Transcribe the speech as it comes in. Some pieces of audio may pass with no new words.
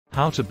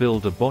How to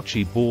build a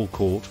bocce ball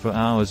court for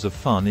hours of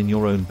fun in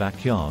your own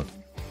backyard.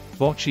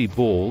 Bocce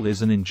ball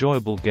is an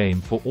enjoyable game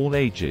for all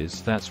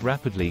ages that's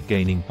rapidly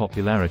gaining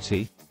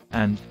popularity,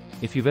 and,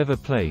 if you've ever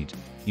played,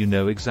 you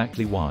know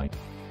exactly why.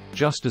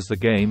 Just as the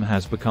game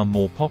has become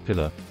more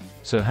popular,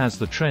 so has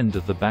the trend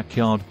of the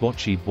backyard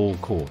bocce ball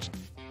court.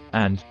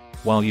 And,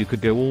 while you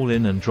could go all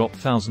in and drop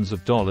thousands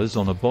of dollars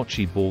on a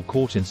bocce ball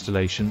court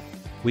installation,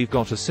 we've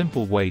got a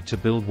simple way to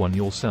build one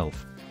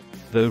yourself.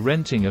 Though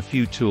renting a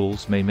few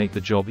tools may make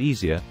the job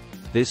easier,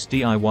 this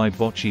DIY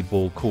bocce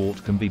ball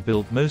court can be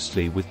built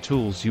mostly with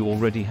tools you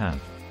already have.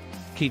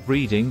 Keep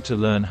reading to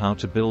learn how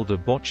to build a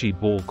bocce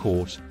ball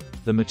court,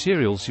 the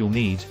materials you'll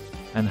need,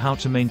 and how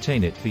to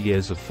maintain it for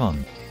years of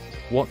fun.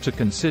 What to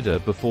consider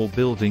before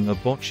building a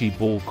bocce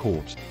ball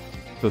court.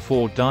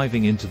 Before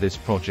diving into this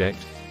project,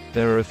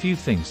 there are a few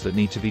things that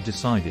need to be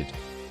decided.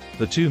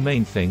 The two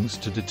main things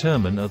to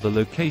determine are the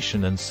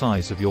location and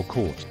size of your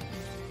court.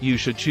 You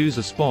should choose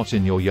a spot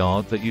in your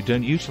yard that you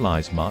don't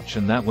utilize much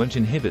and that won't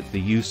inhibit the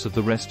use of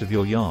the rest of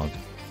your yard.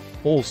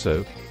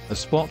 Also, a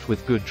spot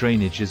with good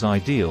drainage is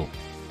ideal,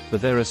 but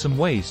there are some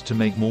ways to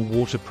make more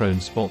water-prone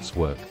spots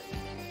work.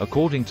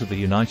 According to the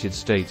United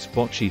States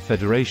Bocce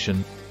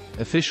Federation,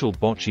 official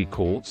bocce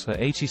courts are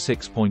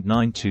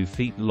 86.92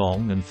 feet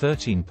long and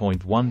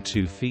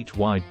 13.12 feet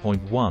wide.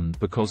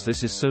 Because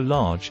this is so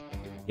large,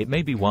 it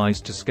may be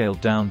wise to scale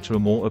down to a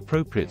more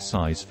appropriate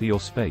size for your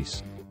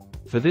space.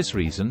 For this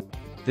reason,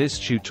 this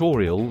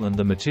tutorial and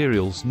the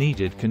materials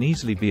needed can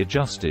easily be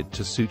adjusted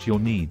to suit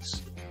your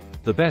needs.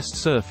 The best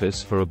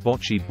surface for a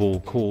bocce ball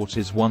court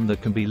is one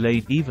that can be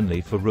laid evenly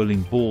for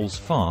rolling balls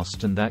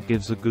fast and that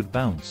gives a good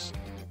bounce.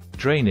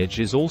 Drainage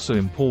is also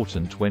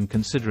important when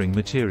considering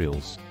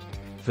materials.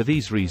 For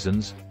these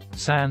reasons,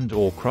 sand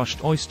or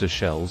crushed oyster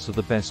shells are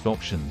the best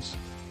options.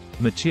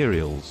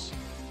 Materials: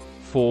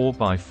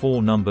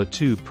 4x4 No.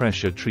 2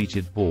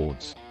 pressure-treated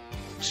boards,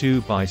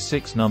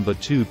 2x6 No.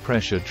 2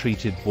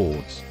 pressure-treated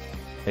boards,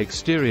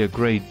 exterior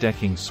grade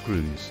decking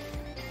screws,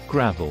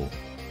 gravel,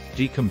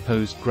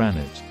 decomposed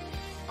granite,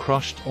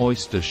 crushed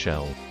oyster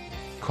shell,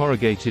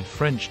 corrugated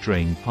French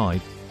drain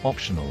pipe,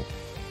 optional,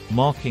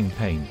 marking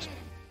paint,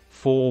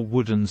 4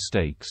 wooden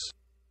stakes,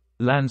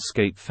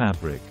 landscape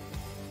fabric,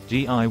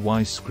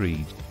 DIY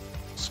screed,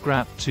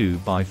 scrap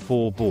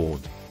 2x4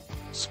 board,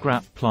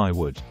 scrap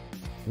plywood,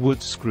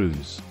 wood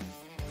screws.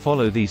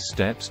 Follow these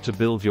steps to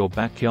build your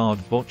backyard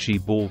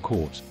bocce ball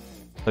court.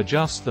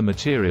 Adjust the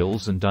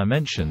materials and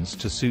dimensions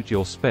to suit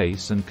your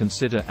space and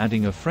consider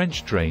adding a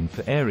French drain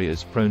for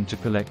areas prone to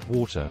collect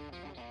water.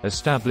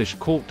 Establish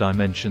court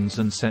dimensions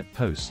and set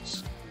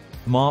posts.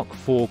 Mark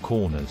 4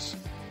 corners.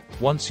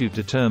 Once you've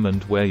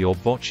determined where your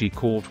bocce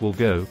court will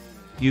go,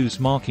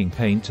 use marking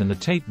paint and a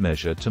tape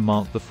measure to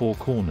mark the 4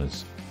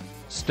 corners.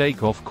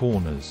 Stake off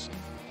corners.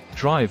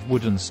 Drive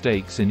wooden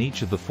stakes in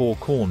each of the 4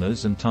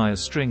 corners and tie a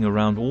string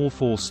around all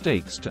 4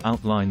 stakes to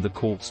outline the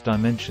court's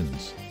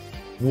dimensions.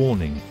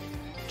 Warning: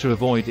 to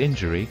avoid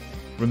injury,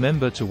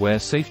 remember to wear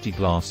safety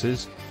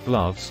glasses,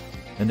 gloves,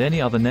 and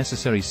any other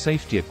necessary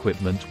safety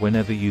equipment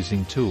whenever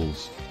using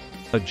tools.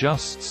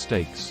 Adjust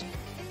stakes.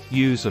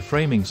 Use a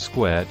framing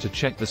square to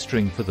check the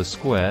string for the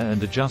square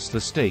and adjust the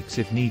stakes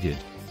if needed.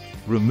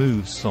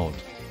 Remove sod.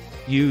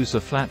 Use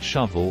a flat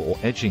shovel or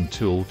edging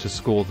tool to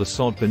score the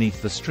sod beneath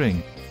the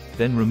string,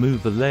 then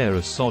remove the layer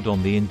of sod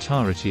on the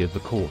entirety of the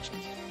court.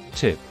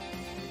 Tip: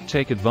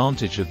 take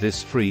advantage of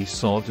this free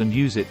sod and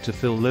use it to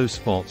fill low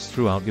spots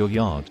throughout your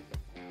yard.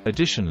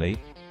 Additionally,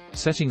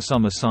 setting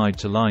some aside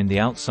to line the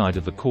outside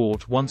of the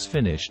court once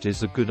finished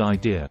is a good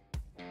idea.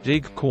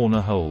 Dig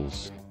corner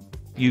holes.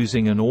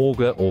 Using an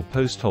auger or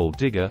post hole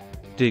digger,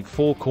 dig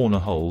 4 corner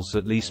holes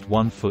at least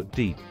 1 foot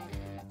deep.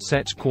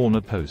 Set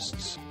corner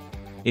posts.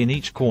 In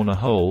each corner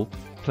hole,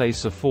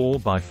 place a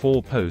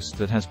 4x4 post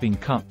that has been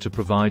cut to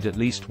provide at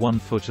least 1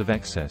 foot of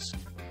excess.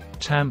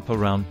 Tamp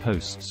around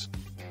posts.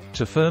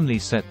 To firmly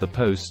set the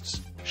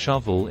posts,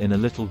 shovel in a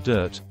little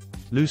dirt,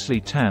 loosely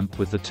tamp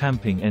with the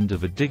tamping end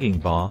of a digging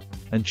bar,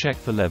 and check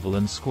for level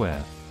and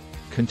square.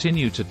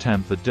 Continue to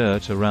tamp the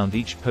dirt around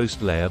each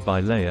post layer by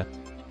layer,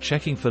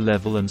 checking for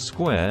level and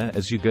square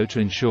as you go to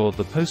ensure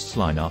the posts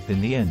line up in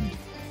the end.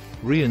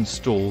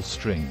 Reinstall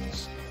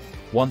strings.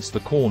 Once the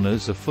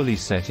corners are fully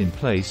set in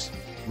place,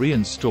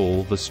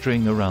 reinstall the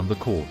string around the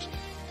court.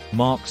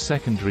 Mark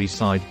secondary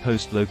side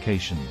post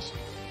locations.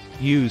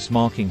 Use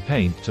marking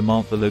paint to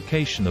mark the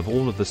location of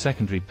all of the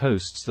secondary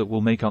posts that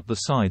will make up the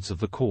sides of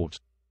the court.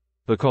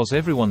 Because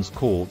everyone's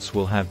courts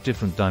will have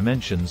different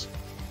dimensions,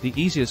 the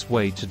easiest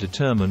way to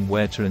determine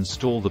where to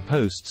install the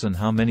posts and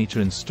how many to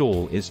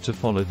install is to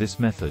follow this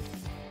method.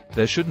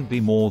 There shouldn't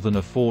be more than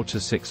a 4 to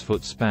 6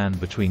 foot span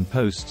between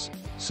posts,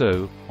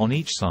 so, on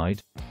each side,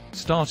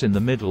 start in the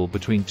middle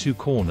between 2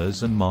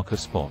 corners and mark a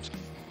spot.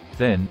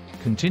 Then,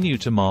 continue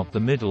to mark the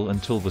middle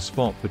until the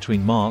spot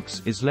between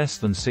marks is less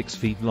than 6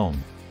 feet long.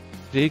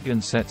 Dig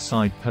and set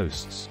side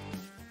posts.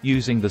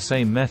 Using the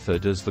same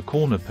method as the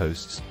corner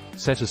posts,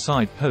 set a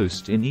side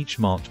post in each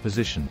marked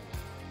position.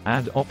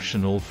 Add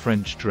optional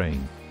French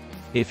drain.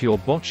 If your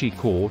bocce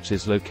court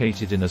is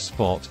located in a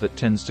spot that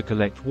tends to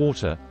collect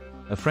water,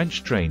 a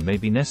French drain may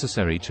be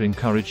necessary to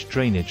encourage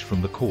drainage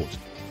from the court.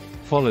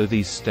 Follow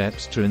these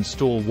steps to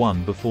install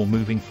one before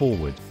moving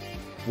forward.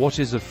 What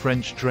is a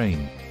French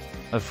drain?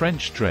 A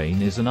French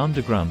drain is an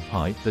underground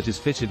pipe that is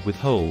fitted with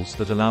holes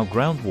that allow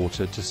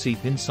groundwater to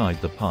seep inside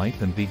the pipe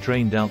and be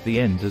drained out the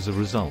end as a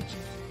result.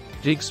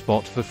 Dig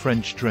spot for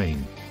French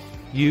drain.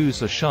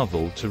 Use a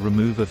shovel to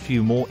remove a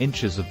few more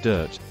inches of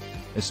dirt,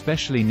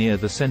 especially near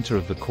the center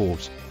of the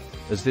court,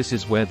 as this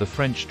is where the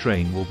French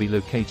drain will be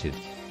located.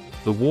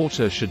 The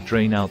water should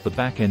drain out the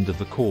back end of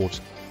the court,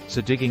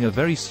 so digging a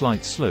very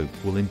slight slope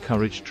will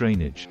encourage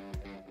drainage.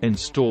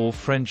 Install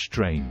French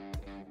drain.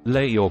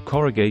 Lay your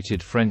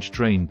corrugated French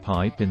drain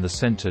pipe in the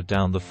center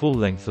down the full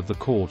length of the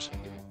court,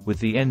 with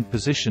the end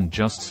positioned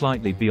just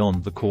slightly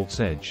beyond the court's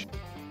edge.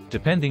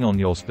 Depending on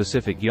your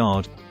specific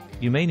yard,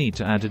 you may need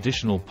to add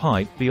additional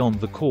pipe beyond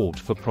the court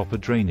for proper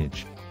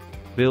drainage.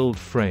 Build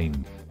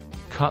frame.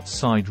 Cut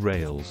side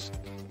rails.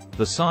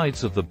 The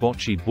sides of the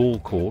bocce ball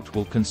court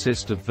will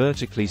consist of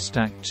vertically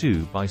stacked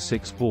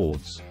 2x6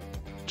 boards.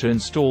 To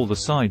install the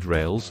side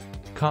rails,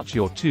 cut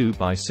your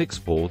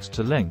 2x6 boards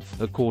to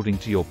length according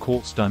to your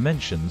court's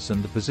dimensions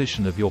and the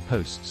position of your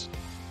posts.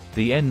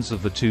 The ends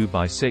of the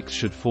 2x6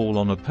 should fall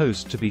on a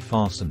post to be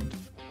fastened.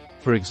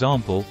 For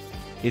example,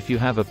 if you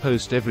have a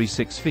post every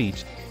 6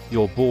 feet,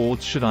 your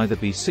boards should either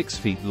be 6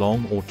 feet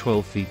long or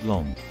 12 feet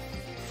long.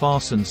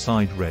 Fasten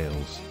side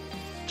rails.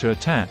 To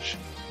attach,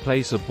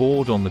 place a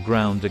board on the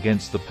ground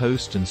against the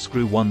post and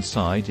screw one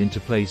side into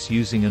place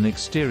using an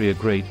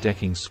exterior-grade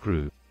decking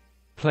screw.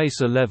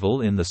 Place a level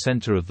in the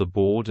center of the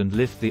board and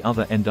lift the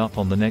other end up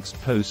on the next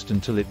post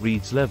until it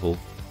reads level,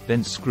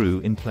 then screw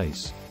in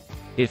place.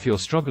 If you're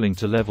struggling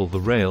to level the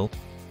rail,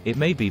 it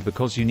may be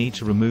because you need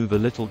to remove a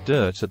little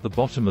dirt at the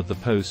bottom of the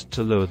post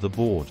to lower the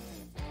board.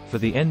 For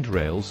the end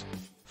rails,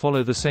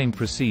 follow the same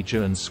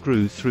procedure and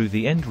screw through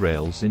the end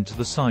rails into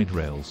the side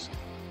rails.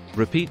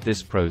 Repeat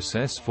this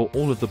process for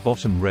all of the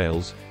bottom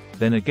rails,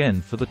 then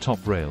again for the top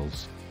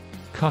rails.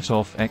 Cut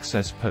off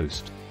excess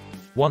post.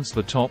 Once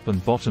the top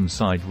and bottom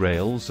side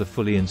rails are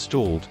fully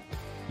installed,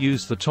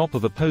 use the top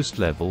of a post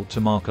level to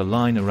mark a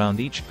line around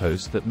each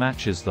post that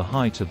matches the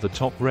height of the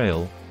top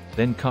rail,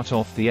 then cut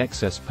off the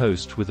excess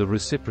post with a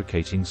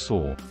reciprocating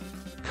saw.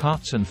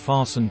 Cut and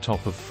fasten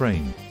top of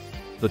frame.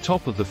 The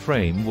top of the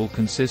frame will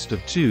consist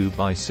of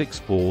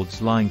 2x6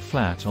 boards lying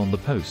flat on the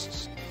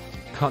posts.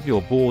 Cut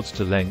your boards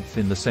to length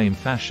in the same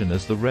fashion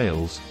as the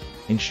rails,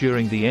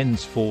 ensuring the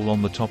ends fall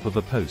on the top of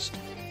a post.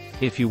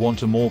 If you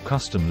want a more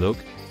custom look,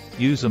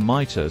 use a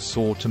miter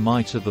saw to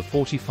miter the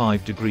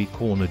 45-degree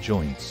corner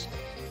joints.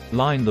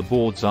 Line the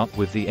boards up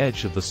with the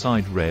edge of the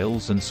side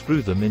rails and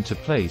screw them into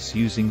place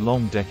using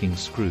long decking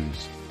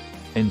screws.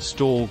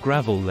 Install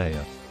gravel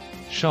layer.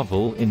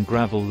 Shovel in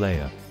gravel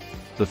layer.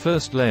 The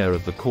first layer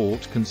of the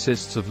court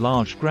consists of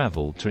large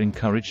gravel to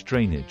encourage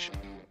drainage.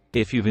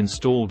 If you've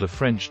installed a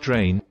French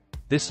drain,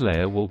 this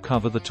layer will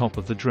cover the top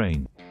of the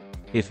drain.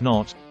 If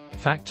not,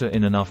 factor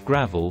in enough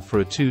gravel for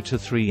a 2 to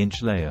 3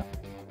 inch layer.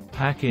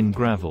 Pack in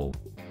gravel.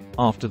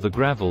 After the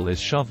gravel is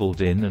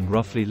shoveled in and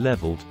roughly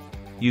leveled,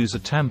 use a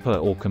tamper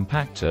or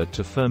compactor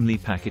to firmly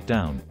pack it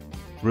down.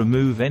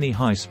 Remove any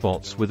high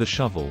spots with a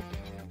shovel.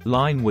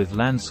 Line with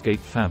landscape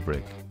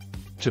fabric.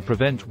 To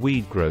prevent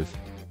weed growth,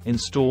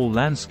 install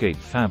landscape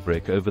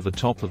fabric over the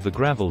top of the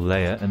gravel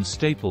layer and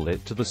staple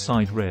it to the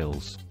side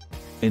rails.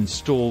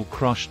 Install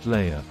crushed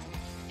layer.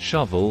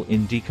 Shovel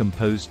in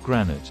decomposed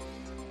granite.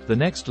 The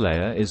next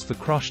layer is the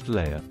crushed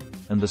layer,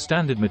 and the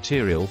standard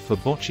material for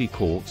bocce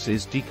courts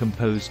is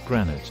decomposed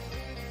granite.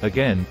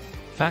 Again,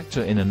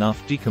 factor in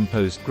enough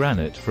decomposed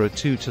granite for a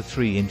 2 to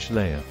 3 inch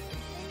layer.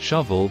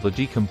 Shovel the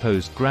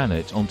decomposed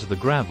granite onto the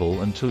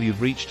gravel until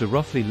you've reached a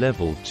roughly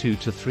level 2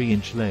 to 3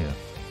 inch layer.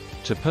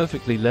 To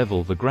perfectly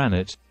level the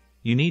granite,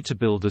 you need to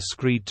build a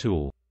screed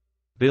tool.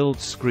 Build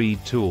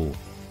screed tool.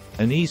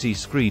 An easy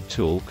screed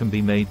tool can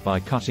be made by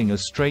cutting a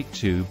straight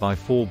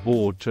 2x4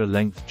 board to a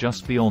length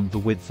just beyond the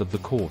width of the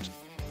court.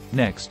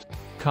 Next,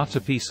 cut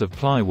a piece of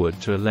plywood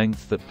to a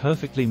length that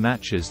perfectly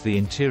matches the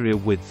interior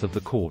width of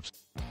the court.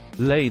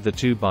 Lay the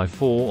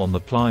 2x4 on the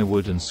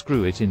plywood and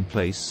screw it in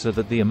place so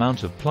that the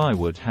amount of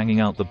plywood hanging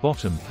out the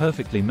bottom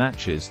perfectly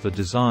matches the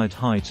desired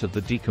height of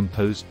the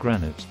decomposed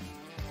granite.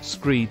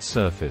 Screed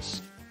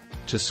surface.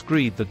 To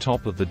screed the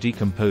top of the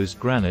decomposed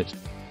granite,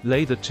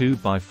 lay the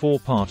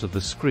 2x4 part of the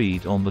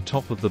screed on the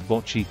top of the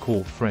bocce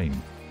court frame.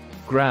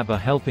 Grab a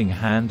helping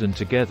hand and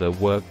together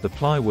work the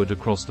plywood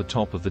across the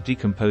top of the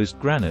decomposed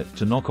granite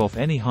to knock off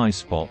any high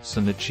spots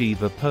and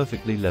achieve a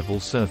perfectly level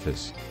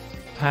surface.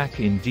 Pack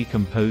in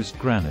decomposed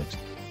granite.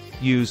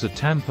 Use a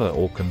tamper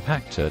or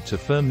compactor to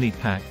firmly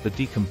pack the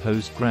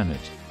decomposed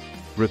granite.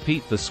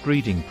 Repeat the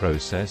screeding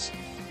process,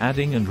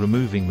 adding and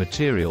removing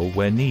material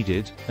where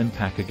needed, and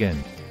pack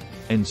again.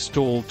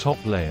 Install top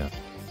layer.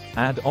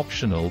 Add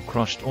optional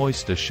crushed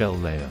oyster shell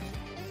layer.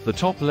 The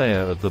top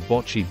layer of the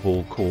bocce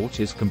ball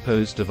court is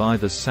composed of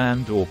either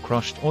sand or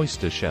crushed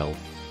oyster shell,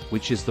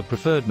 which is the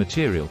preferred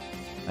material,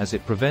 as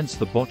it prevents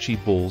the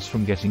bocce balls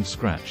from getting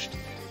scratched.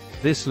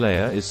 This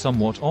layer is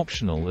somewhat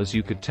optional as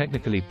you could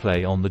technically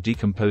play on the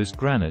decomposed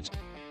granite,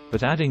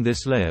 but adding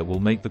this layer will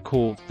make the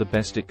court the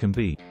best it can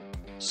be.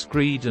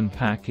 Screed and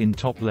pack in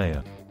top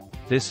layer.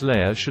 This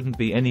layer shouldn't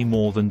be any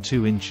more than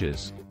 2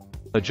 inches.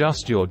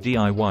 Adjust your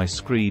DIY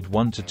screed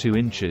 1 to 2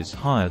 inches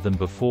higher than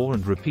before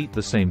and repeat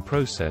the same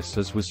process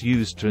as was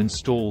used to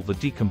install the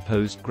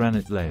decomposed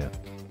granite layer.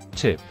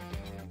 Tip: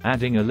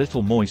 adding a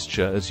little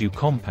moisture as you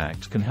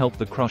compact can help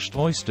the crushed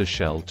oyster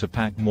shell to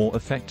pack more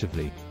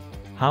effectively.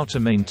 How to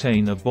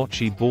maintain a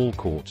bocce ball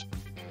court.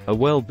 A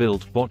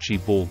well-built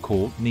bocce ball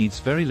court needs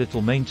very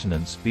little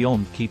maintenance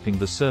beyond keeping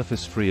the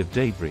surface free of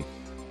debris.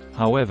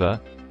 However,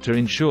 to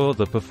ensure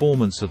the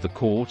performance of the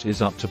court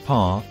is up to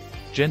par,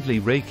 gently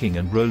raking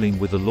and rolling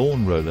with a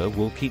lawn roller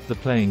will keep the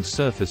playing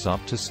surface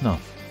up to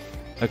snuff.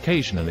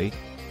 Occasionally,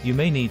 you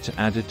may need to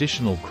add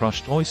additional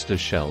crushed oyster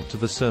shell to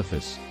the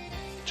surface.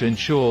 To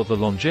ensure the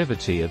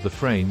longevity of the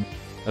frame,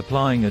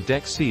 applying a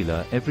deck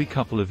sealer every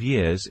couple of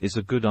years is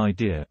a good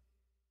idea.